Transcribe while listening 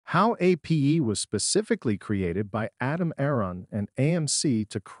How APE was specifically created by Adam Aron and AMC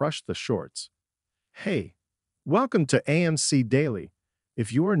to crush the shorts. Hey, welcome to AMC Daily.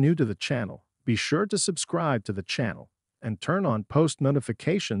 If you are new to the channel, be sure to subscribe to the channel and turn on post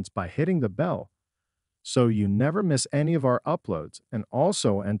notifications by hitting the bell so you never miss any of our uploads and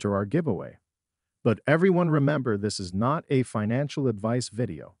also enter our giveaway. But everyone remember, this is not a financial advice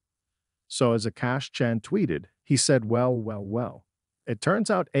video. So as Akash Chan tweeted, he said, well. It turns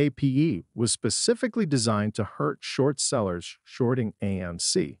out APE was specifically designed to hurt short sellers shorting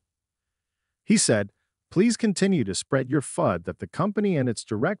AMC. He said, please continue to spread your FUD that the company and its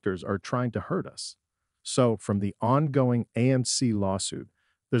directors are trying to hurt us. So from the ongoing AMC lawsuit,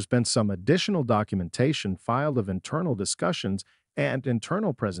 there's been some additional documentation filed of internal discussions and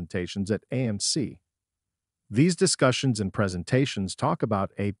internal presentations at AMC. These discussions and presentations talk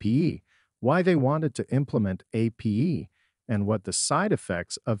about APE, why they wanted to implement APE, and what the side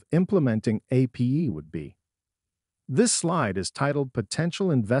effects of implementing APE would be. This slide is titled Potential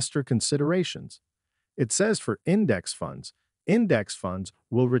Investor Considerations. It says for index funds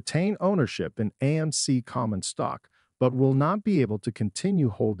will retain ownership in AMC common stock, but will not be able to continue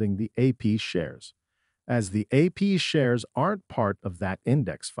holding the APE shares, as the APE shares aren't part of that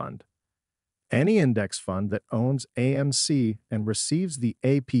index fund. Any index fund that owns AMC and receives the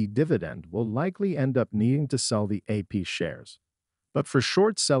APE dividend will likely end up needing to sell the APE shares. But for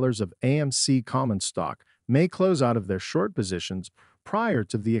short sellers of AMC common stock may close out of their short positions prior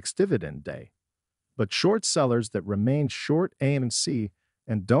to the ex-dividend day. But short sellers that remain short AMC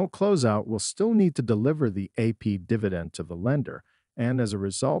and don't close out will still need to deliver the APE dividend to the lender, and as a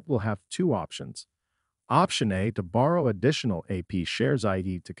result will have two options. Option A, to borrow additional APE shares,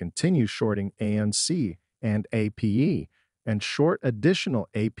 i.e. to continue shorting AMC and APE, and short additional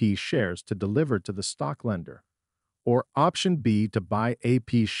APE shares to deliver to the stock lender. Or option B, to buy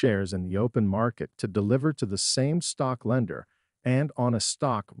APE shares in the open market to deliver to the same stock lender and on a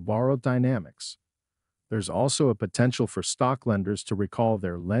stock borrowed dynamics. There's also a potential for stock lenders to recall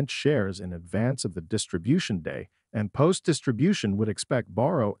their lent shares in advance of the distribution day, and post-distribution would expect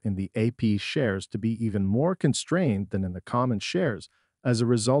borrow in the APE shares to be even more constrained than in the common shares as a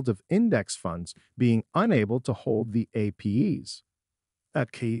result of index funds being unable to hold the APEs.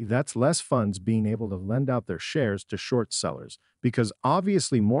 That's less funds being able to lend out their shares to short sellers, because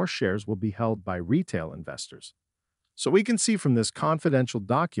obviously more shares will be held by retail investors. So we can see from this confidential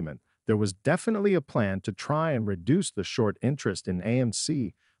document there was definitely a plan to try and reduce the short interest in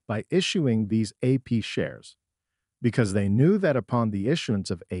AMC by issuing these APE shares, because they knew that upon the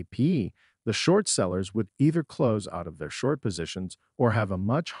issuance of APE, the short sellers would either close out of their short positions or have a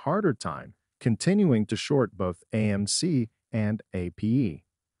much harder time continuing to short both AMC and APE.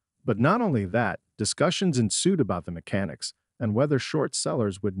 But not only that, discussions ensued about the mechanics and whether short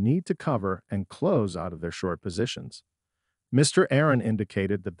sellers would need to cover and close out of their short positions. Mr. Aaron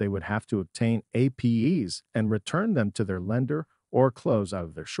indicated that they would have to obtain APEs and return them to their lender or close out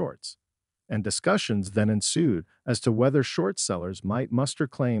of their shorts. And discussions then ensued as to whether short sellers might muster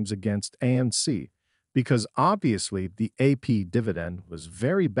claims against AMC, because obviously the APE dividend was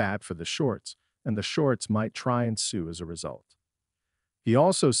very bad for the shorts, and the shorts might try and sue as a result. He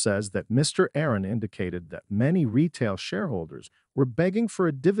also says that Mr. Aaron indicated that many retail shareholders were begging for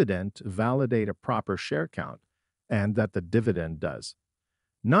a dividend to validate a proper share count, and that the dividend does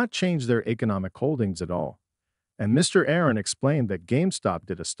not change their economic holdings at all. And Mr. Aaron explained that GameStop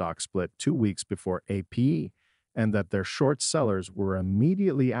did a stock split 2 weeks before APE, and that their short sellers were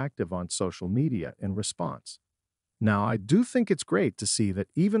immediately active on social media in response. Now, I do think it's great to see that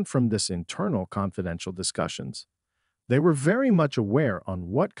even from this internal confidential discussions, they were very much aware on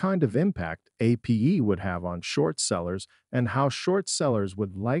what kind of impact APE would have on short sellers and how short sellers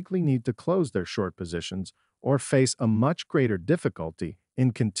would likely need to close their short positions or face a much greater difficulty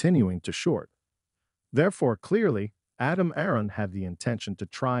in continuing to short. Therefore, clearly, Adam Aron had the intention to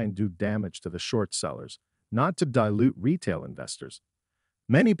try and do damage to the short sellers, not to dilute retail investors.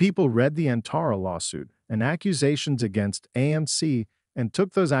 Many people read the Antara lawsuit and accusations against AMC and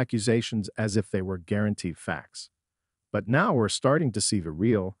took those accusations as if they were guaranteed facts. But now we're starting to see the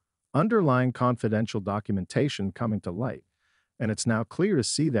real, underlying confidential documentation coming to light, and it's now clear to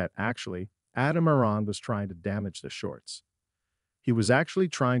see that actually Adam Aron was trying to damage the shorts. He was actually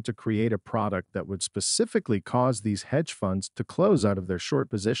trying to create a product that would specifically cause these hedge funds to close out of their short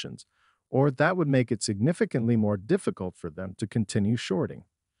positions, or that would make it significantly more difficult for them to continue shorting.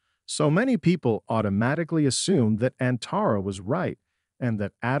 So many people automatically assumed that Antara was right and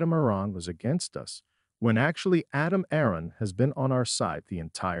that Adam Aron was against us, when actually Adam Aron has been on our side the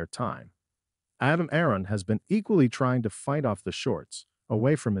entire time. Adam Aron has been equally trying to fight off the shorts,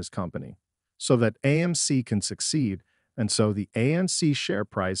 away from his company so that AMC can succeed and so the AMC share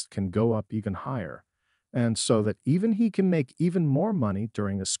price can go up even higher, and so that even he can make even more money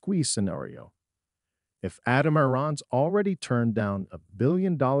during a squeeze scenario. If Adam Aron's already turned down $1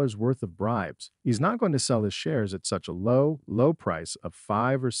 billion worth of bribes, he's not going to sell his shares at such a low price of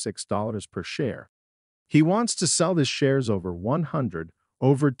 $5 or $6 per share. He wants to sell his shares over $100,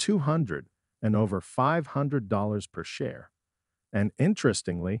 over $200, and over $500 per share. And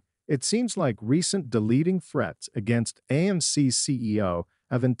interestingly, it seems like recent deleting threats against AMC's CEO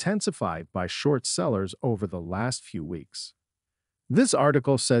have intensified by short sellers over the last few weeks. This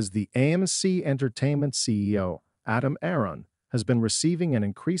article says the AMC Entertainment CEO, Adam Aron, has been receiving an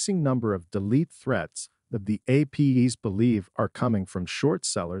increasing number of delete threats that the APEs believe are coming from short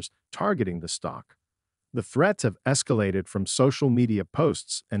sellers targeting the stock. The threats have escalated from social media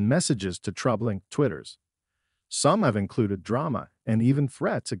posts and messages to troubling Twitters. Some have included drama and even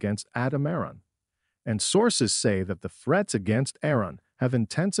threats against Adam Aron. And sources say that the threats against Aron have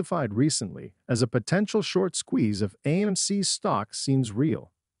intensified recently as a potential short squeeze of AMC's stock seems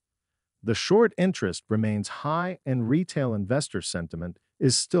real. The short interest remains high and retail investor sentiment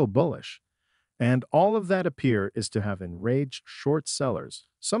is still bullish. And all of that appear is to have enraged short sellers,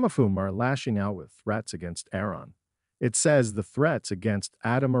 some of whom are lashing out with threats against Aron. It says the threats against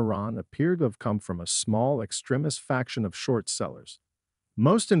Adam Aron appear to have come from a small extremist faction of short sellers.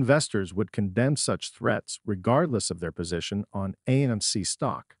 Most investors would condemn such threats regardless of their position on AMC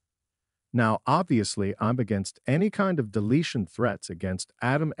stock. Now, obviously, I'm against any kind of deletion threats against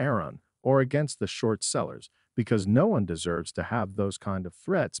Adam Aron or against the short sellers because no one deserves to have those kind of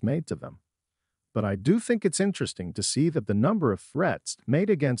threats made to them. But I do think it's interesting to see that the number of threats made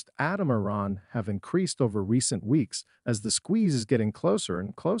against Adam Aron have increased over recent weeks as the squeeze is getting closer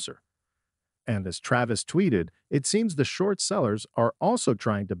and closer. And as Travis tweeted, it seems the short sellers are also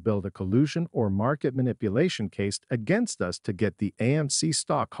trying to build a collusion or market manipulation case against us to get the AMC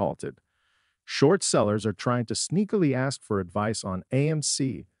stock halted. Short sellers are trying to sneakily ask for advice on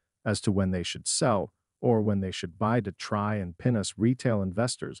AMC as to when they should sell or when they should buy to try and pin us retail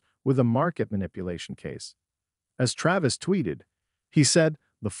investors with a market manipulation case. As Travis tweeted, he said,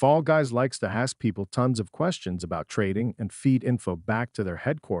 "The Fall Guys likes to ask people tons of questions about trading and feed info back to their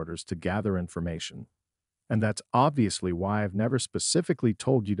headquarters to gather information. And that's obviously why I've never specifically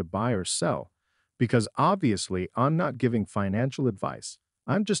told you to buy or sell, because obviously I'm not giving financial advice.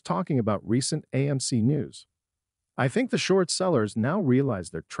 I'm just talking about recent AMC news." I think the short sellers now realize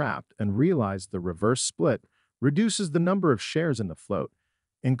they're trapped and realize the reverse split reduces the number of shares in the float,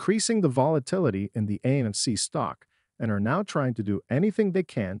 increasing the volatility in the AMC stock, and are now trying to do anything they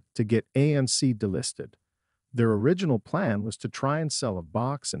can to get AMC delisted. Their original plan was to try and sell a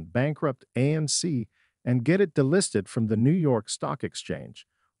box and bankrupt AMC and get it delisted from the New York Stock Exchange,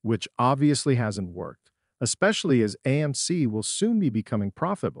 which obviously hasn't worked, especially as AMC will soon be becoming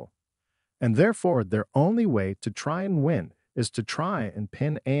profitable. And therefore, their only way to try and win is to try and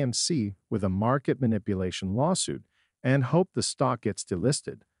pin AMC with a market manipulation lawsuit and hope the stock gets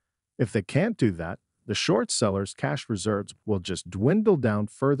delisted. If they can't do that, the short sellers' cash reserves will just dwindle down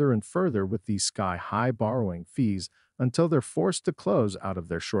further and further with these sky-high borrowing fees until they're forced to close out of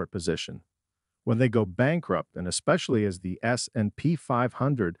their short position. When they go bankrupt, and especially as the S&P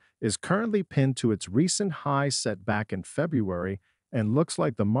 500 is currently pinned to its recent high set back in February and looks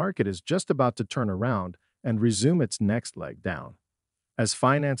like the market is just about to turn around and resume its next leg down. As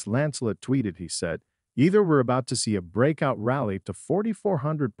Finance Lancelot tweeted, he said, "Either we're about to see a breakout rally to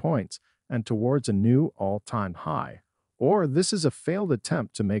 4,400 points and towards a new all-time high, or this is a failed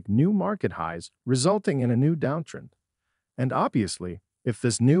attempt to make new market highs, resulting in a new downtrend." And obviously, if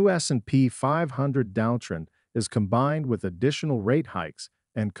this new S&P 500 downtrend is combined with additional rate hikes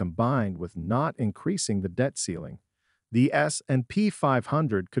and combined with not increasing the debt ceiling, the S&P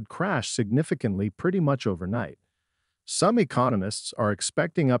 500 could crash significantly pretty much overnight. Some economists are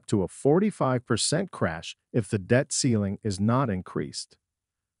expecting up to a 45% crash if the debt ceiling is not increased.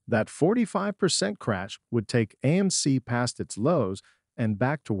 That 45% crash would take AMC past its lows and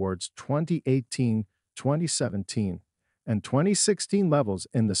back towards 2018, 2017, and 2016 levels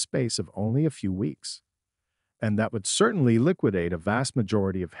in the space of only a few weeks. And that would certainly liquidate a vast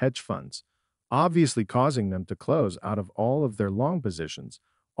majority of hedge funds, obviously causing them to close out of all of their long positions,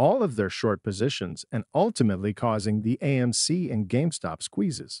 all of their short positions, and ultimately causing the AMC and GameStop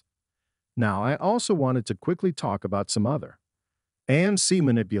squeezes. Now, I also wanted to quickly talk about some other AMC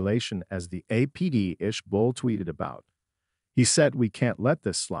manipulation as the APD-ish bull tweeted about. He said, "We can't let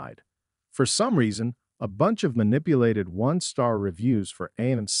this slide." For some reason, a bunch of manipulated one-star reviews for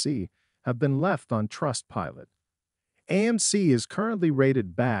AMC have been left on Trustpilot. AMC is currently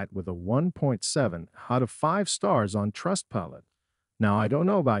rated bad with a 1.7 out of 5 stars on Trustpilot. Now, I don't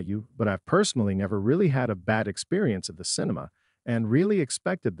know about you, but I've personally never really had a bad experience at the cinema and really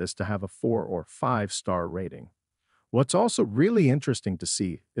expected this to have a 4 or 5-star rating. What's also really interesting to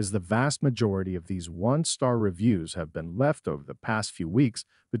see is the vast majority of these 1-star reviews have been left over the past few weeks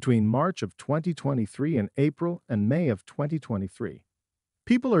between March of 2023 and April and May of 2023.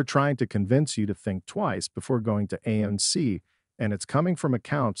 People are trying to convince you to think twice before going to AMC, and it's coming from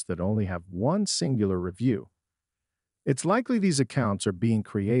accounts that only have one singular review. It's likely these accounts are being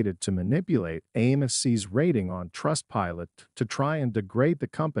created to manipulate AMC's rating on Trustpilot to try and degrade the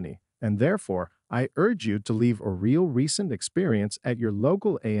company, and therefore, I urge you to leave a real recent experience at your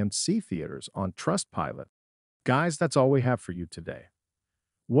local AMC theaters on Trustpilot. Guys, that's all we have for you today.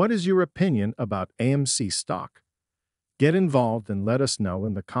 What is your opinion about AMC stock? Get involved and let us know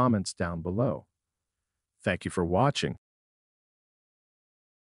in the comments down below. Thank you for watching.